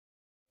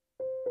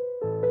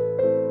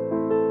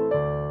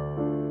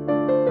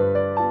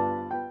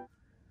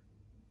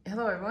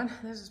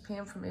everyone, this is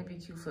Pam from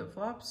ABQ Flip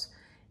Flops,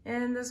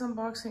 and this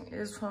unboxing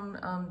is from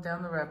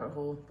Down the Rabbit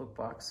Hole book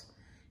box.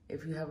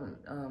 If you haven't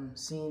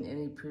seen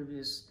any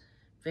previous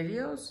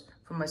videos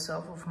from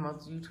myself or from other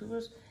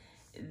YouTubers,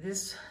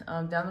 this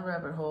Down the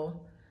Rabbit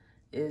Hole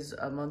is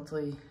a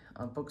monthly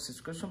book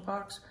subscription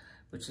box,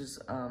 which is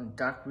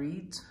Doc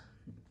Reads,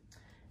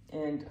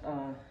 and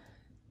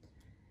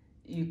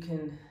you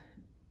can,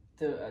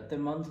 the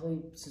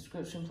monthly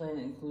subscription plan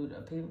include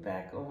a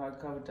paperback or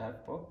hardcover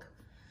Doc book,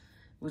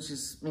 which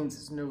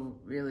means there's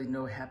really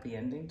no happy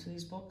ending to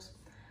these books.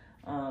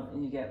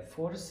 And you get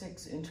 4 to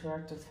 6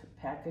 interactive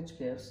package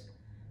gifts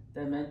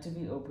that are meant to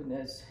be opened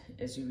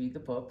as you read the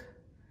book.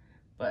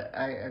 But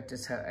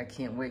I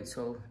can't wait,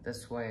 so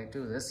that's why I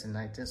do this, and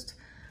I just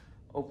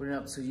open it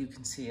up so you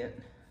can see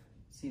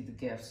the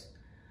gifts.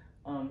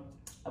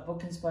 A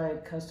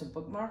book-inspired custom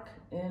bookmark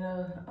and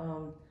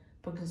a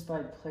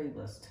book-inspired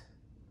playlist.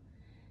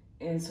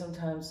 And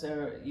sometimes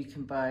you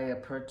can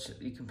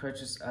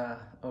purchase,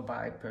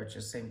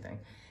 same thing,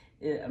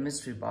 a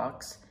mystery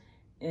box.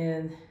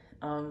 And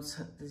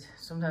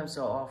sometimes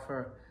they'll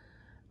offer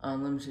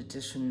limited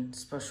edition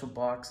special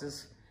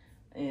boxes.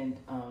 And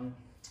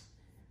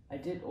I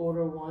did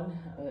order one,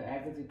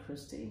 Agatha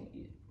Christie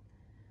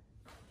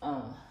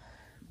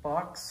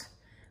box,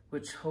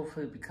 which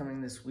hopefully will be coming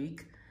this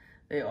week.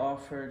 They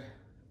offered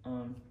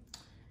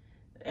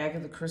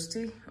Agatha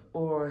Christie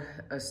or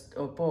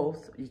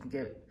both. You can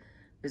get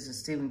is a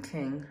Stephen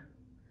King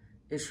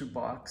issue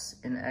box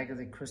and an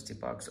Agatha Christie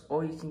box,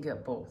 or you can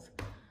get both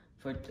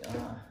for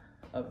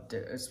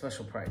a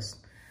special price.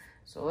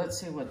 So let's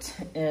see what's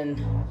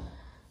in.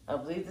 I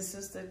believe this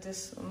is the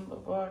December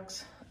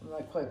box. I'm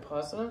not quite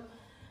positive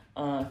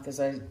because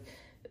I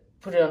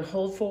put it on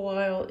hold for a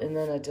while and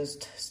then I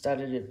just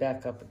started it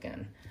back up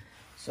again.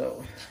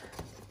 So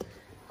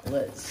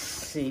let's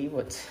see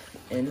what's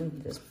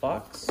in this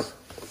box.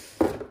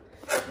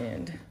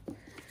 And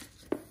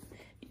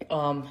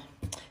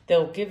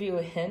they'll give you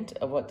a hint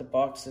of what the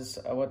box is,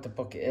 what the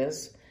book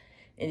is,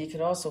 and you can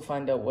also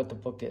find out what the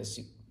book is.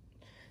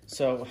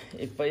 So,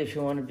 if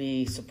you want to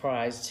be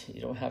surprised,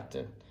 you don't have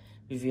to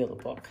reveal the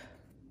book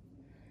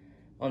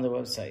on the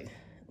website.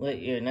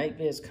 Let Your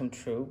Nightmares Come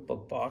True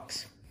book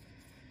box,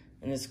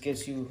 and this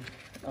gives you,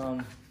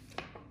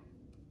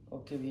 will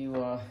give you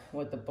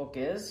what the book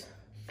is.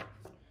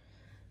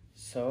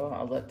 So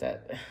I'll let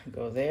that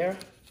go there.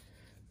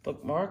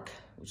 Bookmark,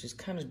 which is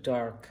kind of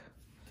dark.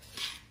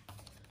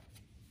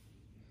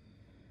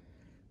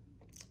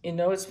 You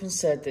know, it's been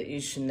said that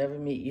you should never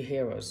meet your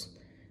heroes,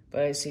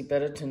 but I see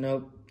better to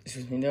know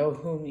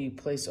whom you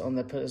place on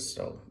the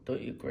pedestal.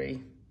 Don't you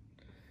agree?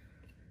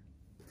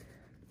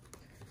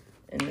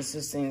 And this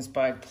is the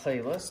inspired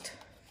playlist,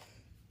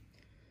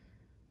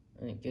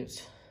 and it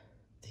gives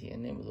the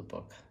name of the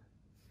book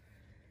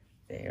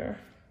there.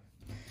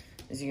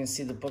 As you can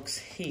see, the book's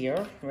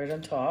here, right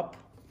on top.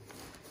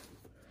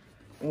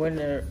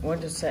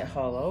 Winter Set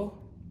Hollow,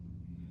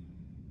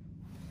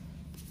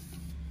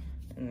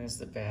 and there's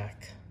the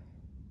back.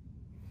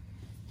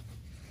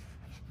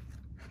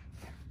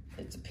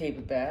 It's a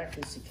paperback,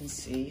 as you can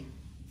see.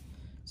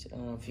 So I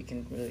don't know if you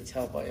can really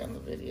tell by on the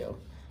video,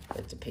 but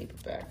it's a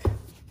paperback.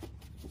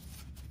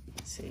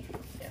 Let's see,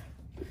 yeah.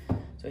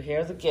 So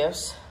here are the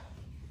gifts.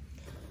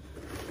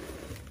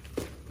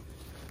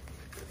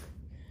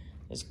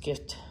 There's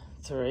gift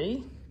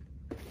 3.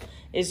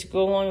 As you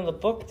go along in the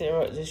book,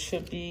 there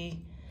should be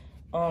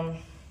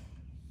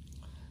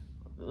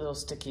little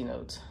sticky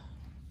notes,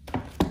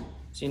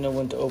 so you know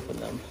when to open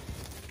them.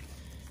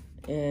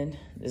 And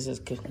this is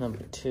gift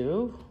number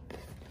 2.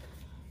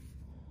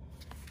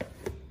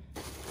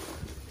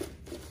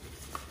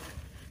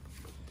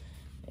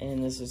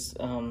 And this is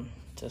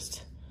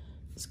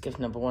this gift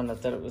number 1. I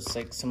thought it was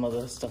like some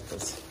other stuff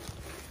that's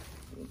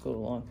go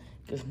along.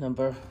 Gift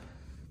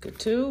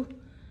 2.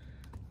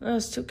 Oh,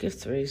 it's 2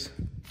 gift 3s.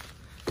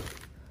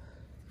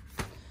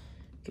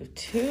 Gift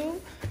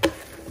 2.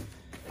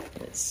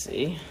 Let's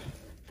see.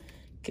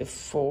 Gift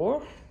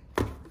 4.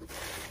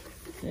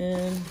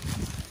 And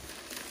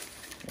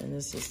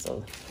this is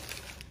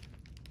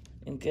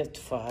in gift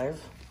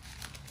 5.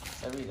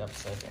 I read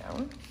upside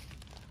down.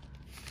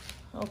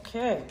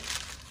 Okay.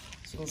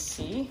 As you can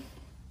see,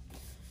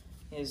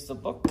 here's the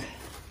book.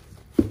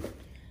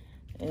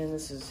 And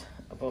this is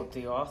about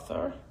the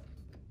author.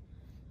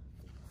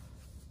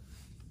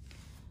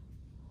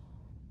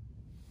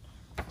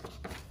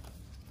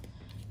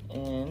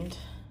 And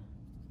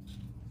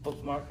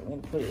bookmark, I'm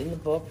going to put it in the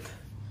book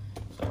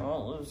so I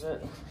won't lose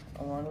it,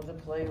 along with the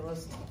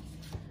playlist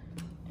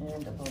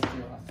and about the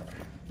author.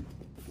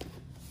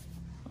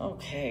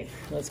 Okay,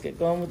 let's get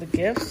going with the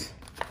gifts.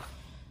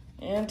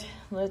 And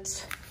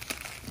let's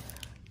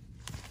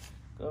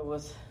go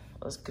with,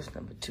 gift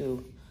number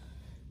 2.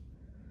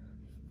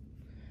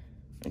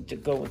 I need to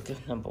go with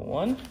gift number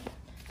 1.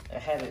 I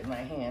had it in my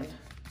hand.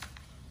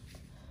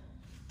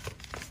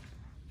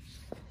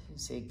 You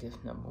see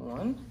gift number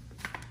 1.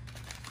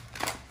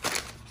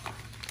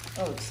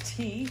 Oh, it's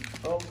tea,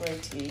 Earl Grey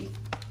tea.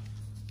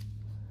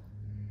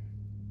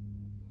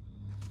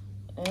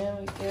 And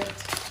we get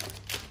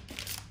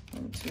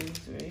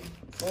 3,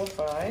 4,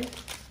 5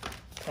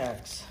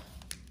 packs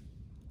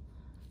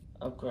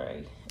of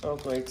Earl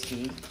Grey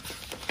tea.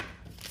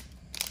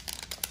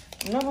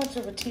 I'm not much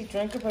of a tea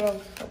drinker, but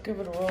I'll give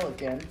it a roll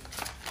again.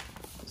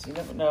 Because you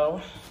never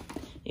know.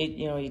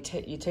 You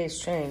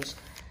taste change.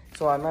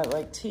 So I might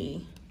like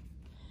tea.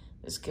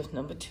 This is gift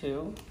number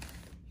 2.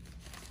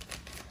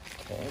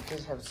 Okay, it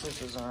does have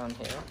scissors on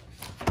here.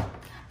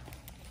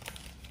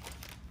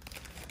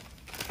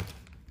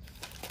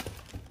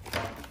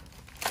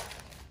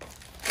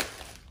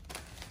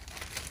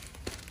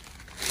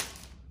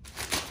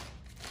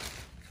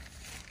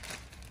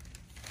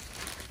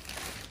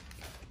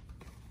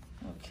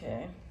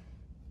 Okay.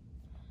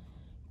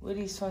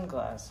 Witty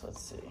sunglass,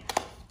 let's see.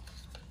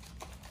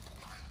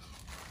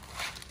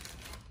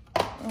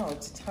 Oh,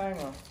 it's a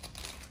timer.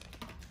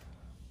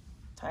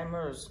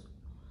 Timers.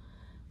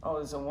 Oh,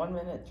 there's a 1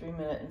 minute, 3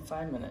 minute, and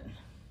 5 minute.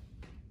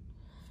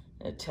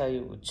 It'll tell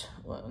you which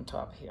one on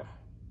top here.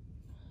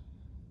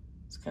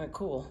 It's kind of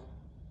cool.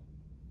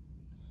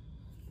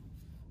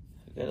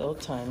 You got a little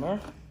timer.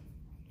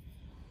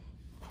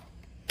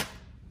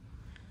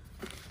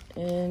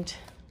 And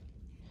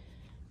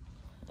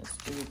let's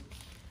do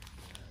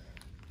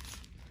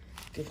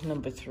gift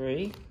number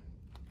 3.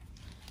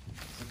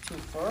 It's a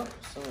twofer,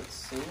 so let's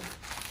see.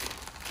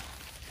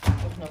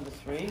 Gift number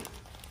 3,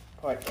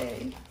 part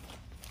A.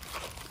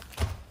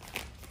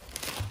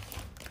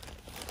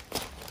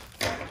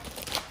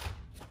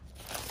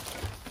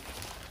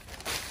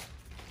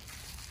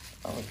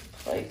 Oh, it's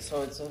a plate,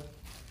 so it's a,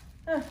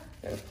 got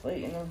a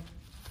plate and a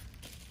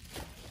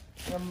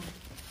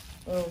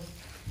little,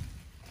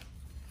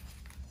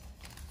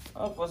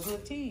 oh, it was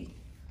with tea.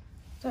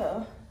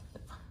 Duh.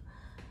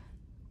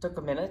 Took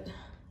a minute.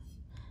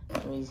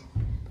 Let me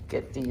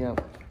get the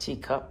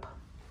teacup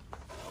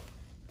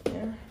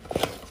here.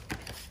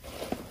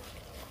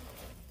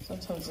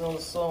 Sometimes it's a little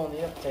slow in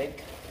the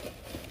uptake.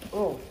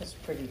 Oh, that's a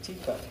pretty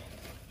teacup.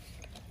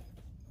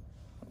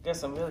 I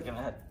guess I'm really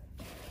gonna have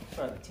to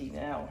try the tea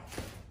now.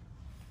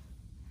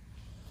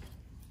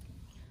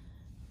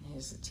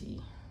 Here's the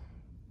tea.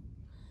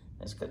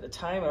 It's got the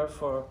timer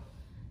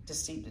to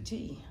steep the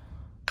tea.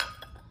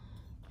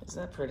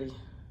 Isn't that pretty?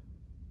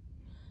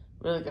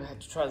 Really gonna have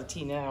to try the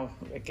tea now,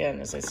 again,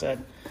 as I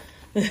said.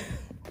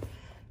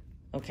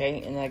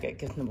 Okay, and I got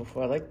gift number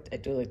 4. I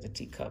do like the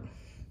teacup.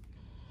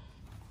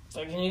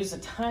 So I can use the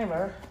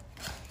timer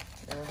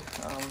to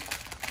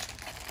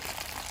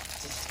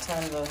just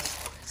time the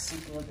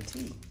steeping of the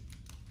tea.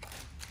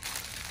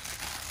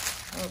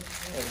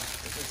 Okay,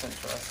 this is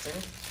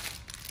interesting.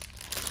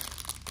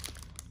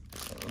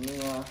 So let me,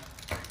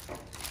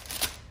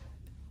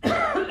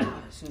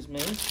 excuse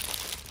me.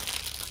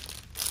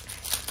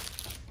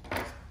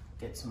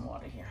 Get some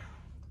water here.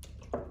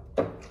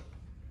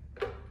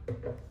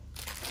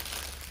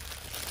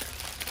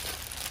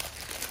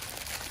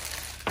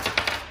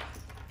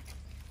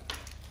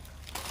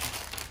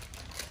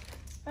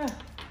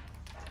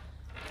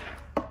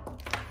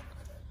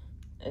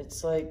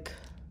 It's like,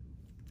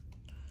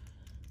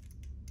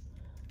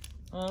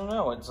 I don't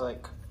know, it's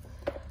like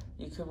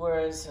you could wear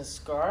it as a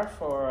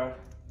scarf or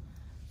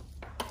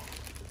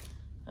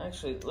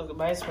actually, look, it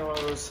reminds me of one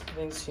of those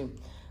things you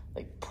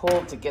like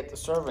pull to get the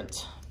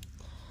servants.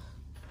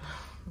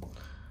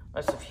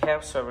 That's if you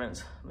have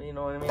servants, you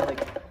know what I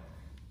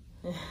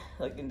mean?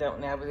 Like in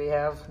Downton Abbey they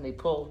have, and they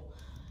pull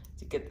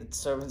to get the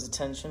servants'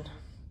 attention.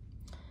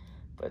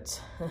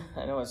 But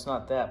I know it's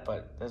not that,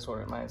 but that's what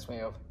it reminds me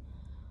of.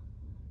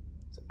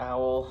 It's an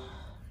owl.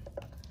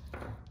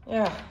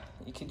 Yeah,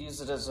 you could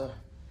use it as a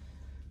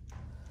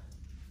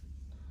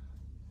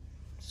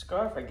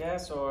scarf, I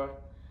guess, or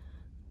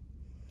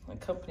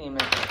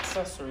accompaniment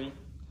accessory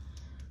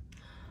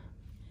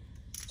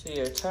to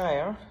your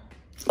attire.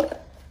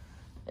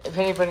 If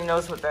anybody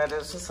knows what that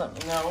is, just let me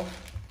know.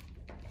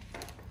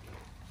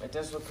 It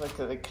does look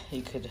like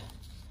you could,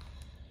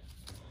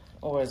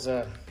 or as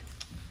a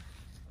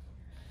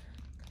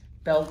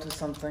belt or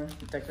something,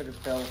 a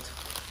decorative belt.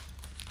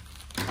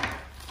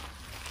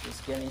 Too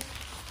skinny.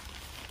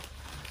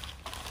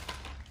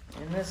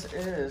 And this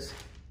is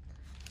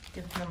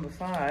gift number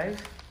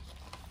 5.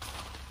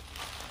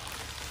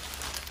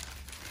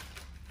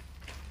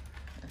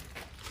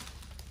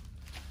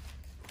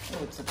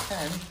 Oh, it's a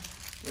pen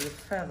with a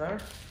feather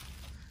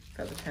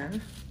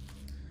pen,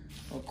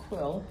 or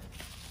quill.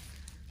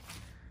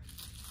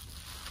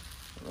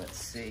 Let's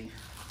see.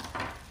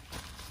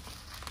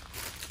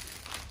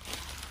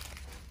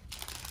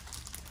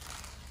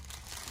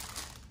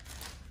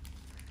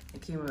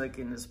 It came like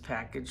in this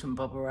package and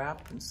bubble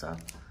wrap and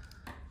stuff.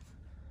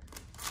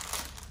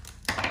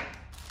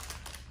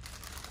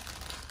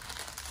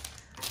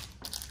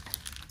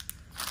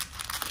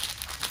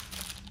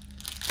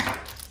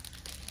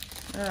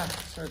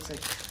 So it's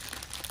like,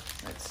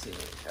 let's see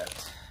what we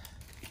got.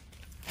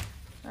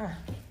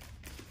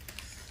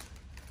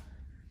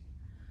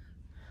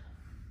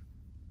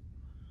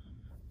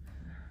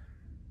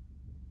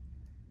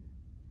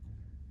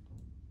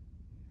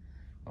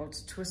 Oh,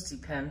 it's a twisty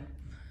pen.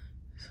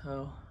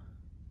 So,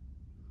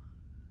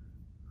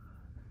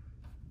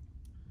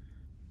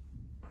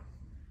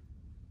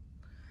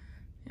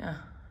 yeah,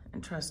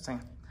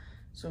 interesting.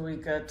 So we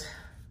got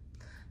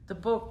the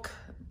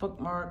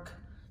bookmark,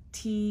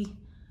 tea,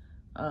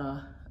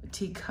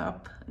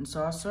 teacup and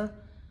saucer,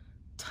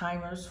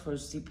 timers for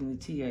steeping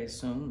the tea, I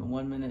assume,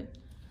 1 minute,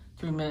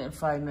 3 minute, and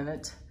 5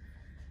 minutes.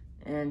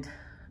 And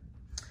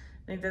I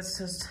think that's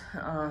just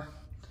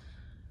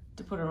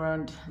to put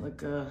around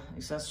like a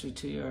accessory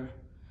to your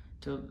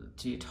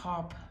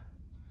top,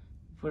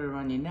 put it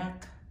around your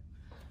neck,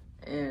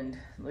 and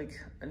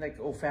like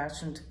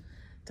old-fashioned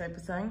type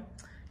of thing.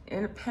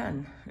 And a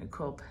pen,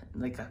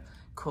 like a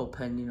quill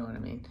pen, you know what I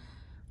mean,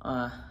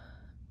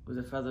 with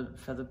a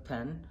feather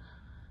pen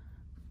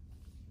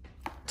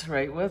to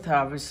write with.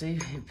 Obviously,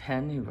 a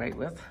pen you write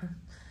with.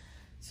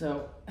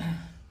 So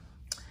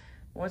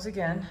once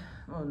again,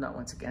 well, not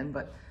once again,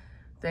 but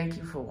thank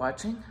you for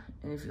watching.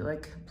 And if you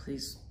like,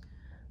 please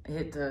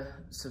hit the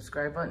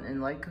subscribe button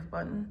and like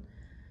button.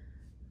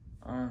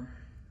 I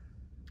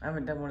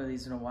haven't done one of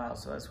these in a while,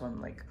 so that's why I'm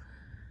like,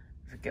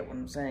 I forget what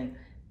I'm saying.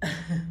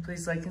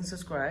 Please like and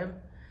subscribe.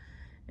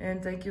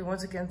 And thank you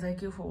once again.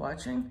 Thank you for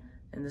watching.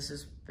 And this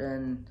has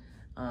been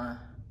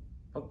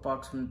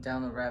Bookbox from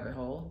Down the Rabbit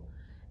Hole.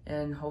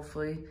 And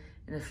hopefully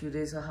in a few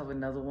days I'll have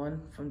another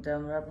one from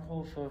Down the Rabbit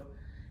Hole for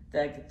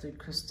the Agatha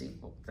Christie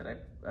book that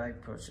I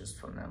purchased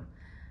from them.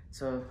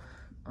 So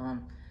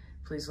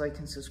please like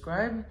and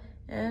subscribe,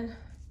 and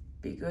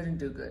be good and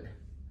do good.